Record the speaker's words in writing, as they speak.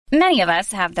Many of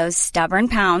us have those stubborn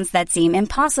pounds that seem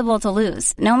impossible to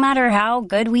lose, no matter how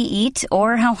good we eat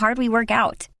or how hard we work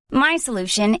out. My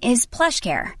solution is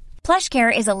PlushCare.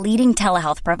 PlushCare is a leading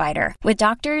telehealth provider with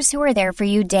doctors who are there for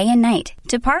you day and night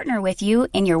to partner with you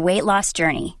in your weight loss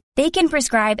journey. They can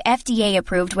prescribe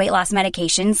FDA-approved weight loss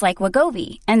medications like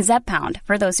Wegovy and Zepbound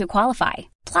for those who qualify.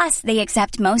 Plus, they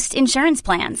accept most insurance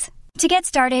plans. To get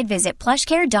started, visit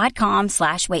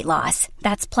plushcare.com/weightloss.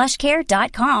 That's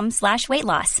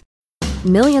plushcare.com/weightloss.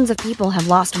 Millions of people have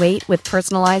lost weight with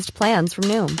personalized plans from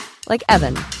Noom. Like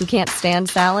Evan, who can't stand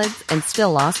salads and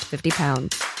still lost 50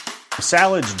 pounds.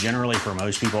 Salads generally for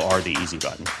most people are the easy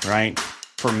button, right?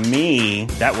 For me,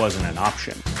 that wasn't an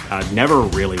option. I never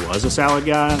really was a salad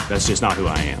guy. That's just not who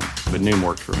I am. But Noom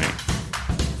worked for me.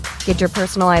 Get your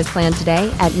personalized plan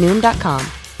today at Noom.com.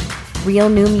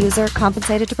 Real Noom user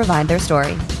compensated to provide their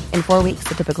story. In 4 weeks,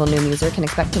 the typical Noom user can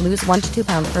expect to lose 1 to 2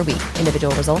 pounds per week.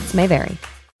 Individual results may vary.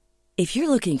 If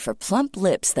you're looking for plump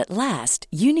lips that last,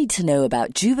 you need to know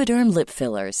about Juvederm lip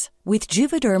fillers. With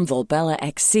Juvederm Volbella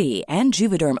XC and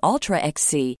Juvederm Ultra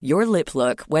XC, your lip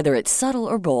look, whether it's subtle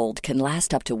or bold, can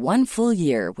last up to 1 full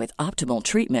year with optimal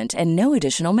treatment and no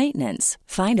additional maintenance.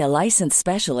 Find a licensed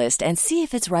specialist and see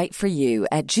if it's right for you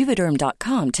at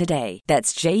Juvederm.com today.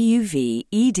 That's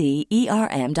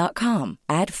JUVEDERM.com.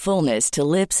 Add fullness to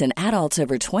lips in adults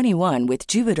over 21 with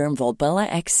Juvederm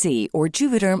Volbella XC or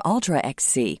Juvederm Ultra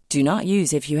XC. Do not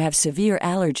use if you have severe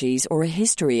allergies or a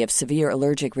history of severe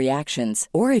allergic reactions,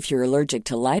 or if you're allergic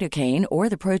to lidocaine or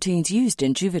the proteins used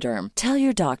in Juvederm. Tell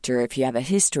your doctor if you have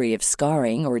a history of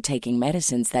scarring or taking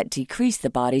medicines that decrease the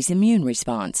body's immune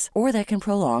response or that can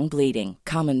prolong bleeding.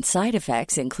 Common side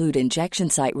effects include injection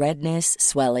site redness,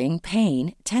 swelling,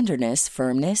 pain, tenderness,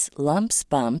 firmness, lumps,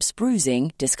 bumps,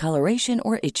 bruising, discoloration,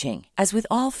 or itching. As with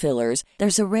all fillers,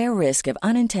 there's a rare risk of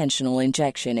unintentional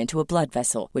injection into a blood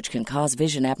vessel, which can cause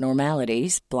vision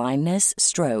abnormalities, blindness,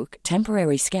 stroke,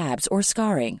 temporary scabs, or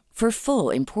scarring. For full,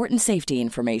 important safety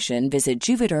information, visit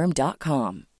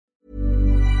Juvederm.com.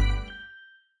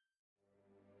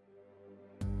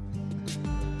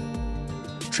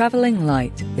 Travelling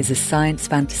Light is a science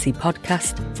fantasy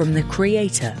podcast from the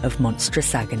creator of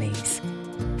Monstrous Agonies.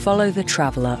 Follow the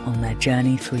traveller on their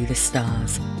journey through the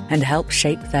stars and help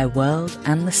shape their world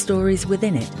and the stories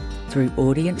within it through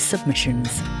audience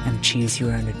submissions and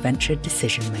choose-your-own-adventure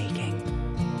decision-making.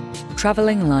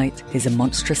 Travelling Light is a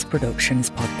Monstrous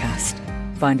Productions podcast.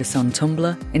 Find us on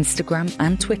Tumblr, Instagram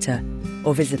and Twitter,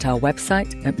 or visit our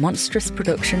website at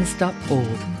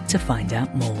monstrousproductions.org to find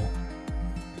out more.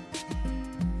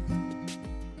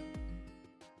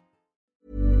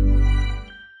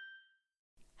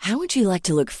 How would you like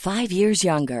to look 5 years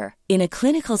younger? In a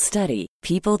clinical study,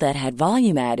 people that had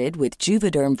volume added with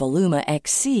Juvederm Voluma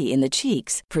XC in the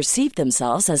cheeks perceived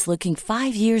themselves as looking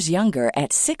 5 years younger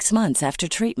at 6 months after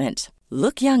treatment.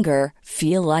 Look younger,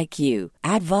 feel like you.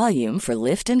 Add volume for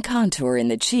lift and contour in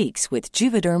the cheeks with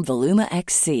Juvederm Voluma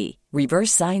XC.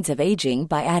 Reverse signs of aging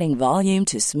by adding volume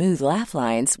to smooth laugh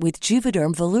lines with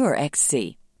Juvederm Volure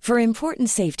XC. For important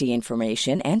safety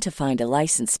information and to find a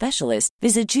licensed specialist,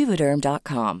 visit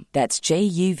Juvederm.com. That's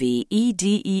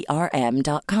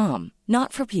JUVEDERM.com.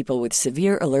 Not for people with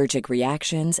severe allergic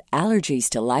reactions, allergies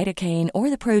to lidocaine,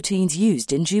 or the proteins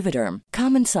used in Juvederm.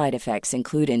 Common side effects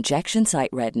include injection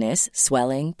site redness,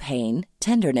 swelling, pain,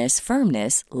 tenderness,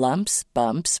 firmness, lumps,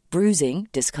 bumps, bruising,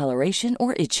 discoloration,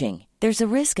 or itching. There's a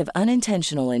risk of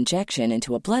unintentional injection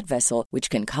into a blood vessel, which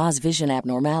can cause vision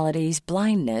abnormalities,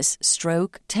 blindness,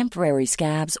 stroke, temporary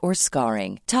scabs, or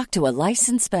scarring. Talk to a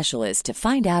licensed specialist to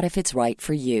find out if it's right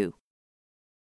for you.